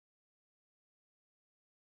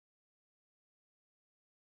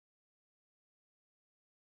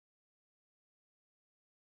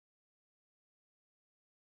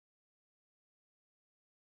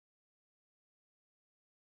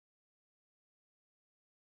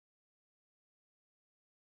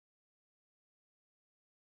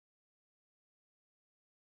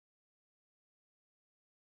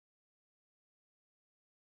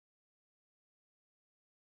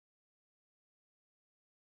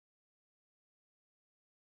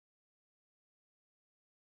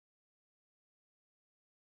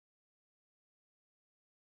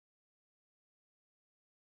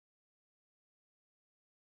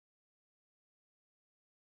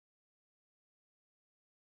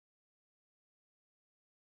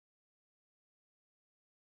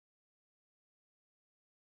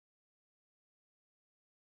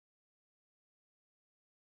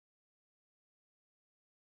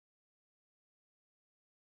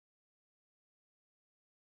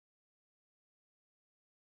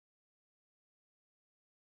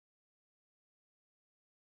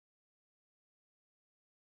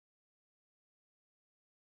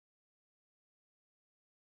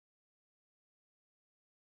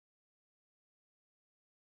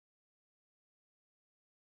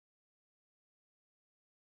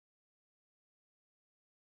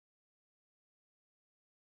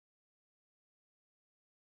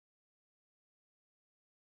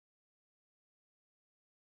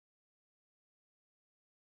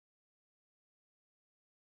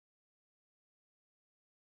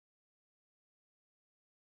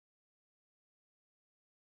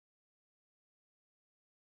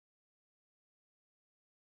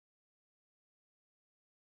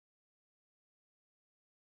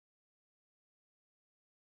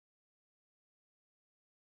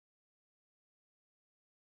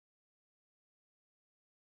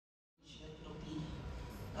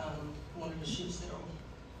the ships that will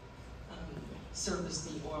service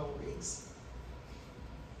the oil rigs.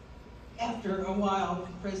 After a while,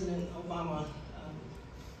 President Obama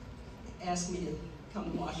asked me to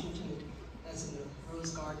come to Washington as in the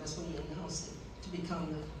Rose Guard. That's when he announced it, to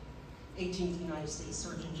become the 18th United States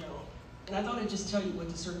Surgeon General. And I thought I'd just tell you what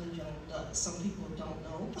the Surgeon General does. Some people don't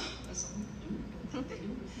know, but some people do. They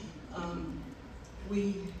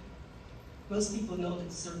do. Most people know that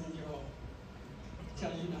the Surgeon General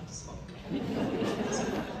tells you not to smoke.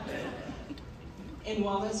 And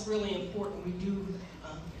while that's really important, we do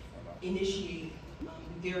initiate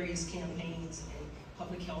various campaigns and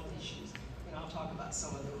public health issues, and I'll talk about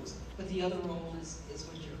some of those. But the other role is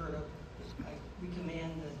what you heard of. We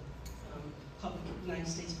command the United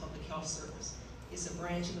States Public Health Service. It's a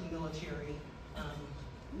branch of the military.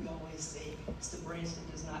 We always say it's the branch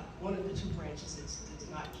that does not, one of the two branches that does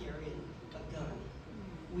not carry a gun.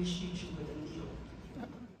 We shoot you with a needle.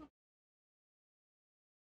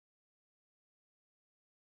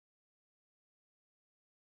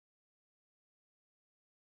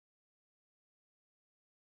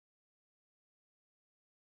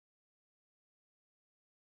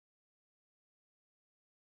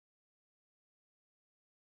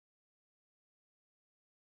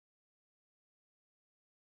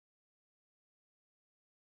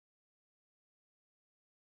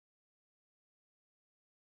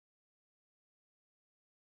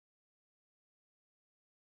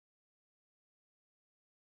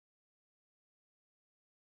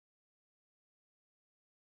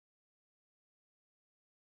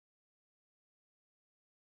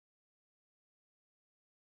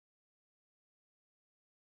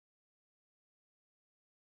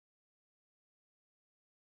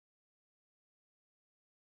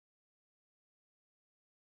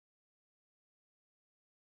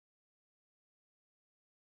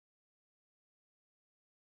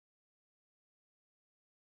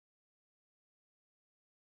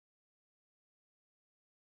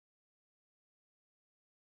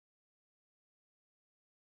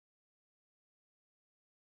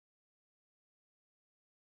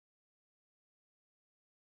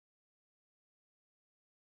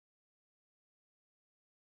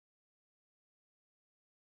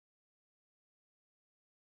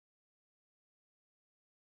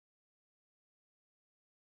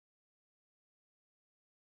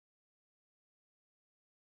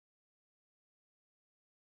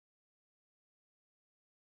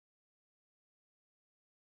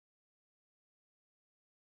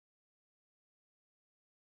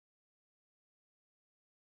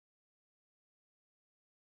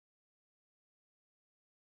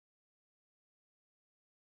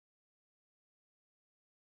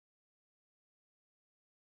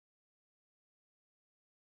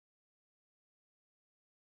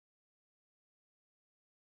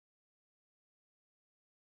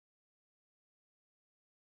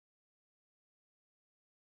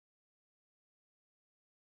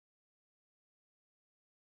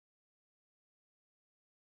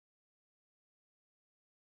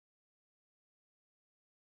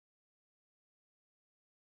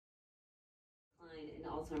 In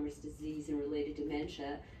Alzheimer's disease and related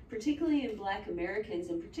dementia, particularly in Black Americans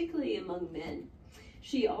and particularly among men.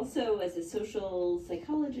 She also, as a social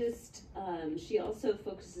psychologist, she also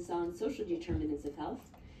focuses on social determinants of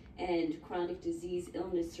health and chronic disease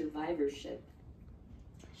illness survivorship.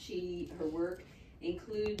 Her work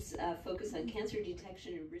includes focus on cancer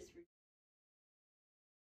detection and risk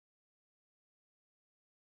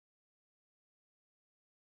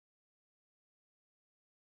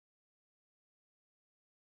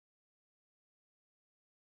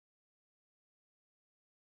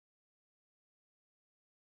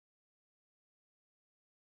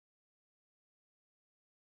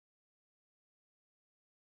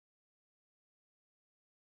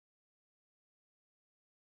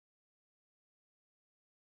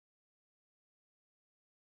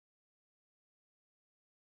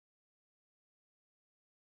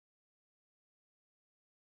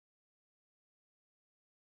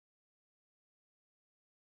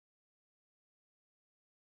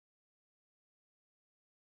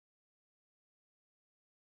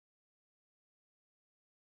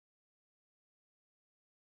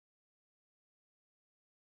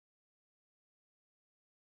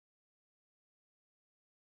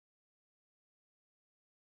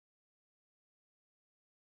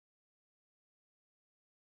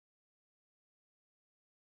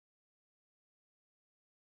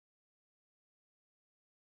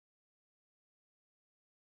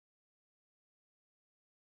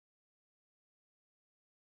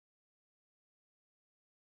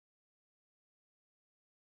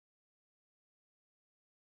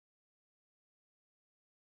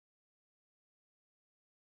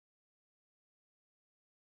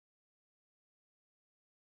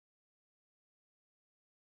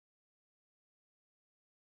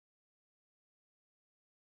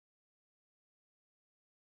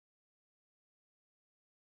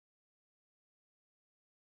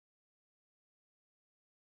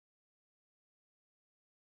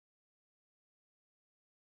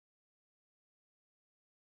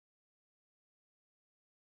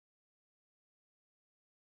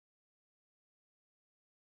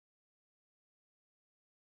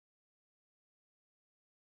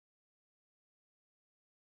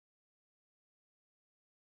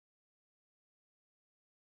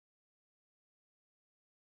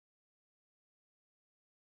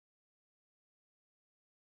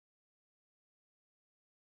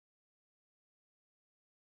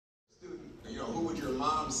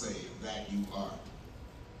mom say that you are?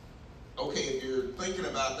 Okay, if you're thinking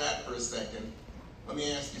about that for a second, let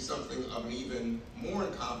me ask you something of an even more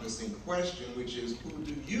encompassing question, which is, who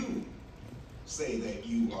do you say that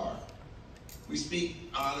you are? We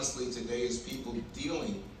speak honestly today as people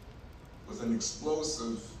dealing with an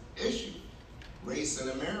explosive issue, race in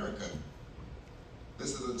America.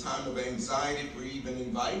 This is a time of anxiety for even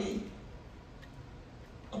inviting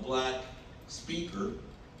a black speaker,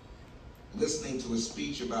 listening to a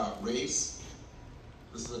speech about race.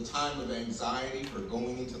 This is a time of anxiety for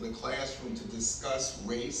going into the classroom to discuss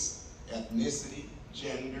race, ethnicity,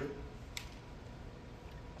 gender.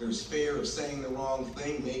 There's fear of saying the wrong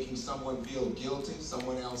thing, making someone feel guilty,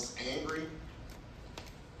 someone else angry.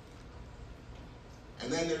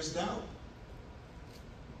 And then there's doubt.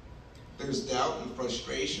 There's doubt and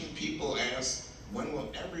frustration. People ask, when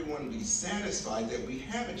will everyone be satisfied that we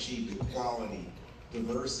have achieved equality,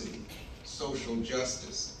 diversity, social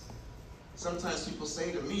justice? Sometimes people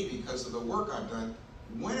say to me, because of the work I've done,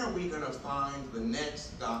 when are we going to find the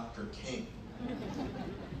next Dr. King?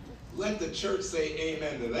 Let the church say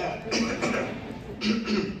amen to that.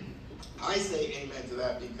 I say amen to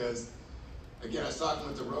that because, again, I was talking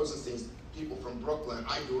with the Rosensteins, people from Brooklyn.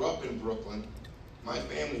 I grew up in Brooklyn. My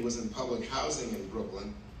family was in public housing in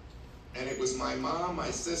Brooklyn. And it was my mom, my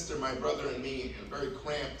sister, my brother, and me in very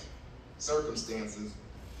cramped circumstances.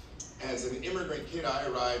 As an immigrant kid, I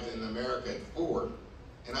arrived in America at 4,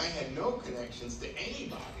 and I had no connections to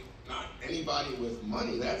anybody. Not anybody with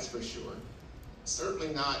money, that's for sure.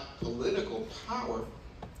 Certainly not political power.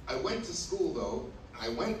 I went to school, though. I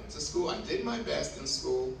went to school. I did my best in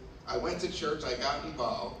school. I went to church. I got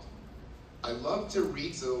involved. I loved to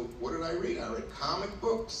read, so what did I read? I read comic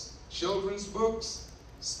books, children's books,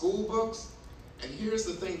 school books. And here's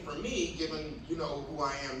the thing for me, given you know who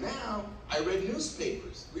I am now, I read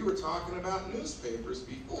newspapers. We were talking about newspapers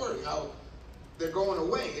before, how they're going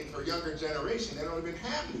away. And for younger generation, they don't even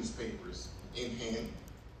have newspapers in hand.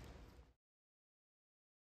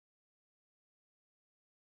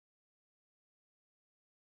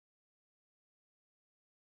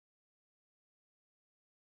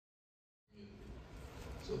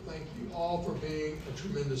 So thank you all for being a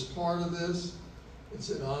tremendous part of this. It's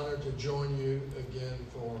an honor to join you again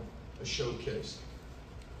for a showcase.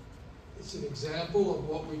 It's an example of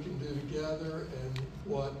what we can do together and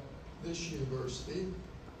what this university,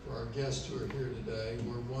 for our guests who are here today,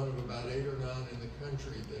 we're one of about 8 or 9 in the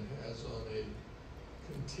country that has on a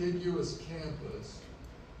contiguous campus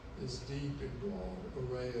this deep and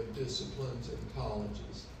broad array of disciplines and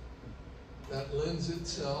colleges. That lends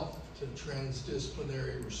itself to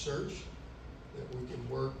transdisciplinary research, that we can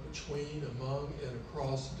work between, among, and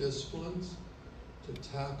across disciplines to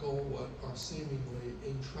tackle what are seemingly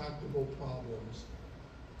intractable problems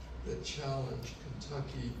that challenge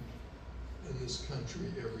Kentucky and this country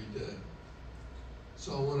every day.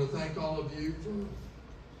 So I want to thank all of you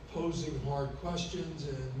for posing hard questions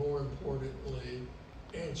and, more importantly,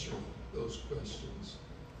 answering those questions.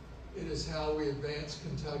 It is how we advance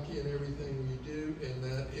Kentucky in everything we do, and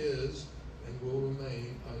that is and will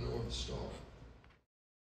remain our North Star.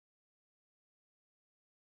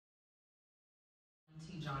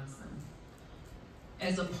 Johnson.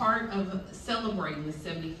 As a part of celebrating the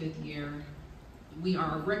 75th year, we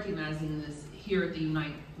are recognizing this here at the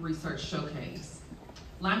Unite Research Showcase.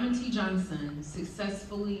 Lyman T. Johnson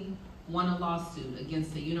successfully won a lawsuit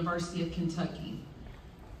against the University of Kentucky,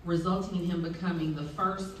 resulting in him becoming the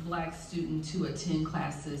first Black student to attend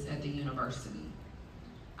classes at the university.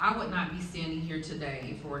 I would not be standing here today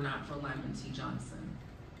if it were not for Lyman T. Johnson.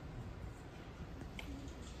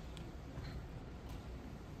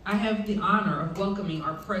 I have the honor of welcoming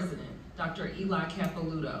our president, Dr. Eli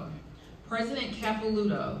Capilouto. President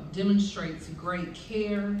Capilouto demonstrates great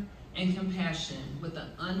care and compassion with an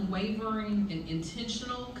unwavering and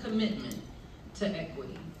intentional commitment to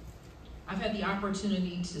equity. I've had the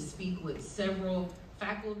opportunity to speak with several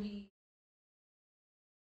faculty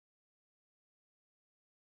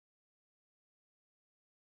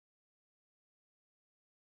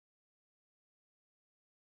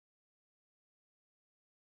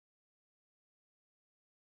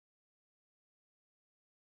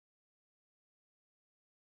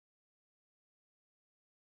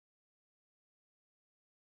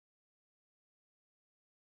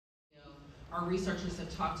Our researchers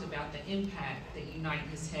have talked about the impact that Unite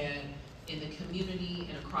has had in the community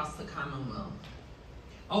and across the Commonwealth.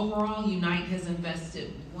 Overall, Unite has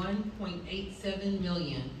invested $1.87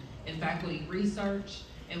 million in faculty research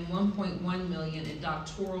and $1.1 million in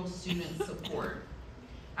doctoral student support.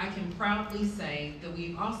 I can proudly say that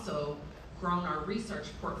we've also grown our research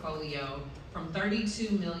portfolio from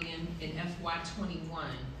 $32 million in FY21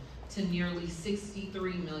 to nearly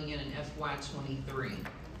 $63 million in FY23.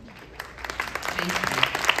 Thank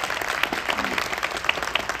you.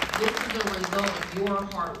 This is a result of your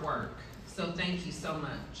hard work, so thank you so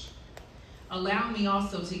much. Allow me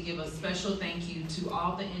also to give a special thank you to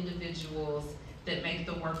all the individuals that make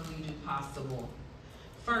the work we do possible.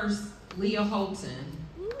 First, Leah Holton.